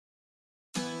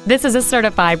This is a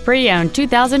certified pre-owned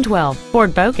 2012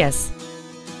 Ford Focus.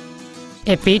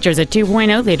 It features a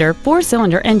 2.0-liter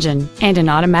four-cylinder engine and an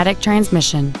automatic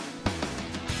transmission.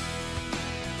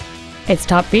 Its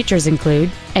top features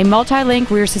include a multi-link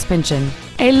rear suspension,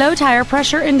 a low tire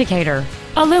pressure indicator,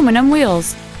 aluminum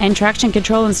wheels, and traction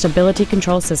control and stability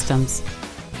control systems.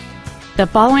 The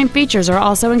following features are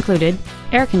also included: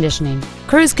 air conditioning,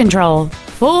 cruise control,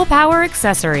 full power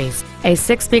accessories, a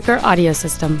 6-speaker audio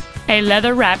system, a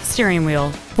leather-wrapped steering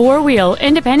wheel, 4-wheel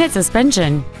independent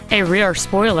suspension, a rear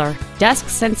spoiler, dusk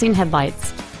sensing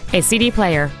headlights, a CD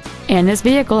player, and this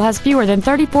vehicle has fewer than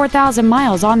 34,000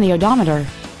 miles on the odometer.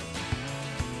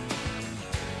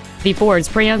 The Ford's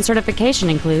pre-owned certification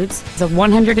includes a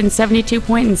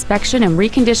 172-point inspection and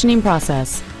reconditioning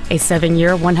process, a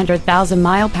 7-year,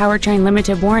 100,000-mile powertrain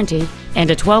limited warranty,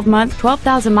 and a 12-month,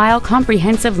 12,000-mile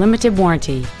comprehensive limited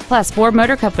warranty, plus Ford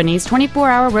Motor Company's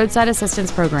 24-hour roadside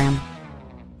assistance program.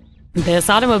 This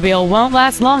automobile won't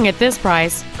last long at this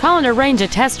price. Call and arrange a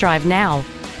test drive now.